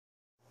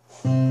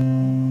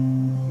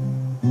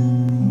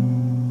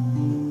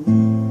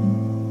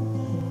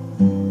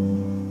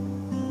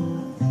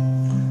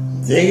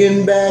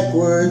Thinking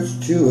backwards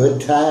to a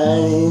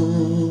time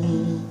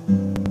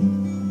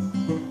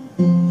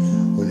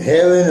when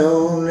heaven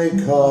only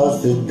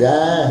cost a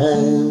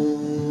dime,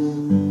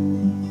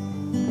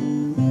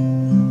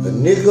 a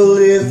nickel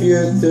if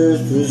your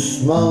thirst was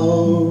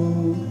small,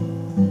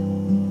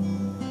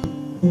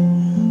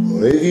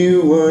 or if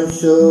you weren't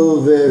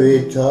so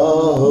very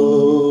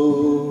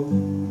tall.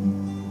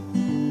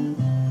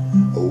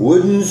 A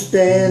wooden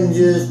stand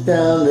just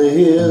down the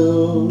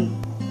hill,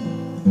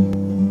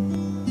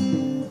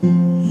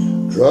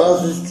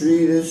 across the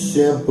street a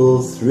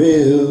simple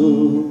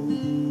thrill.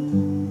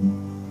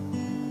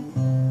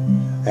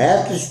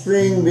 After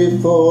spring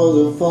before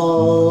the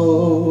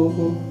fall,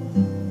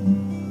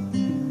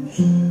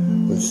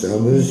 when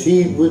summer's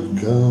heat would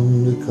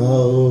come to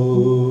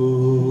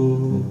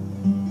call.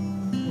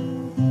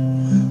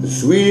 The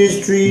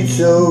sweetest treat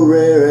so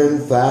rare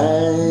and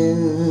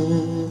fine,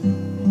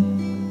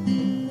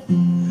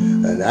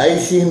 an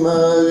icy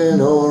mug, an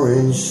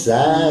orange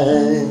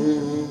sign,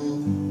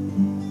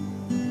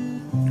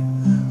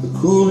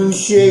 cool and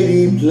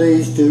shady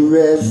place to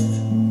rest.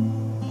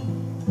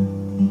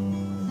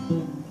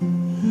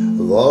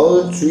 Of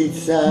all the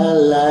treats I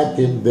liked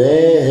it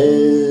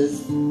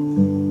best,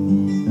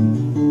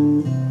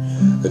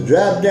 a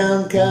drop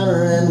down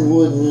counter and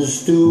wooden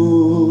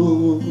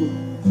stool.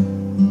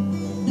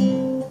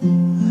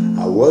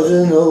 I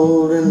wasn't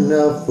old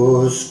enough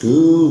for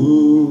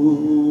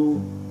school.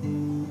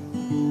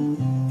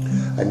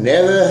 I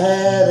never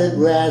had a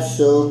glass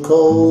so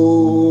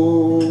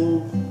cold.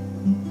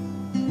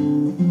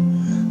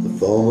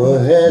 From a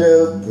head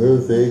of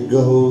perfect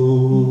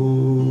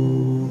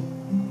gold.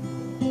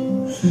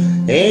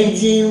 Aunt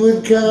Jean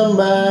would come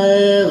by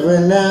every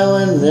now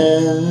and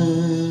then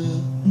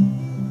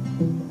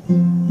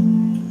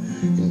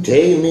and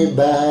take me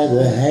by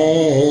the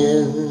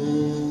hand.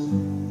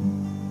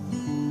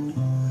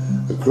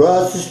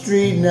 Across the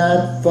street,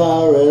 not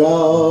far at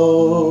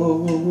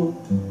all,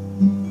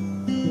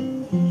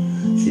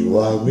 she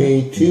walked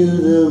me to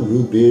the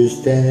root beer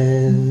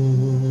stand.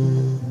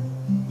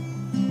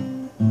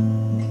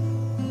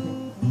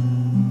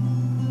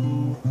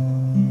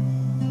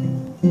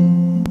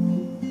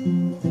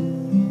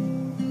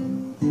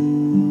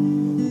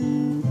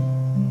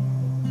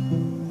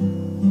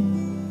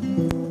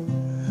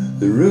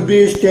 The root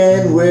beer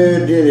stand,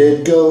 where did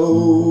it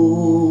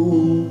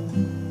go?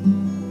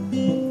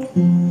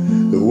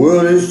 The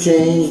world has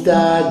changed,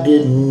 I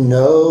didn't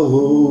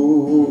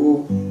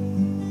know.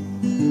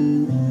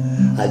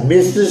 I'd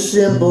miss the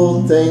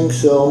simple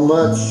things so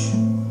much.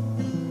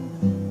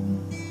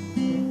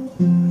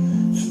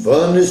 It's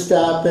fun to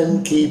stop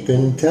and keep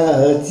in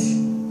touch.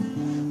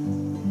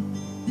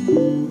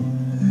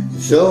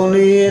 It's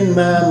only in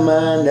my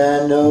mind,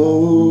 I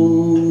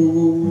know.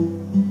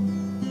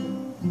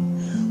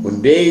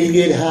 When days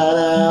get hot,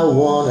 I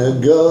wanna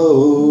go.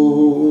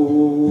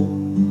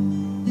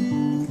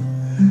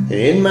 And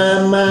in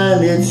my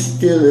mind, it's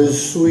still as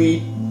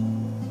sweet,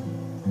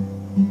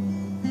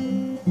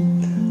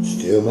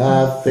 still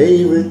my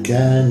favorite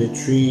kind of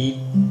treat.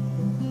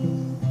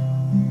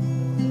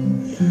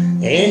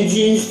 Aunt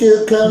Jean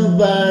still comes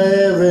by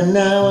every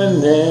now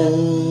and then,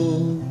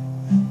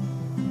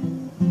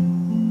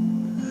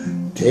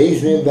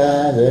 takes me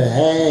by the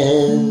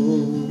hand.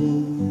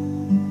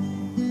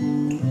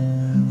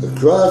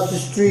 Across the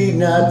street,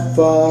 not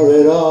far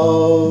at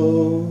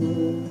all,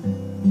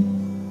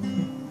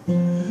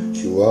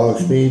 she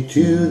walks me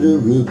to the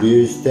root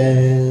beer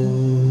stand.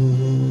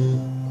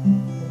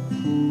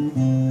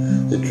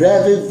 The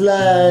traffic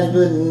flies,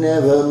 but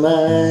never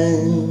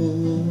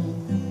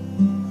mind,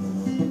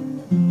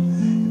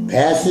 it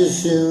passes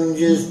soon,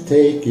 just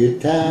take your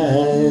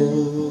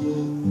time.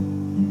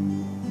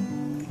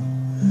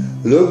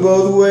 Look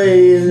both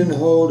ways and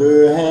hold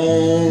her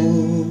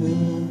hand.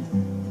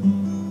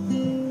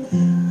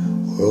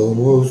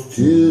 Almost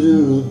to the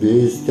root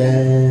beer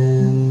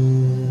stand.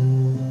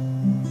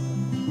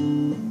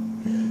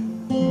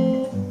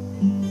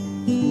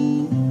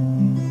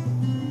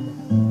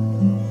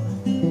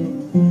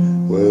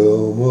 We're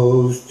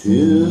almost to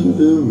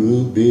the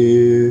root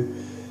beer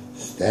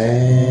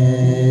stand.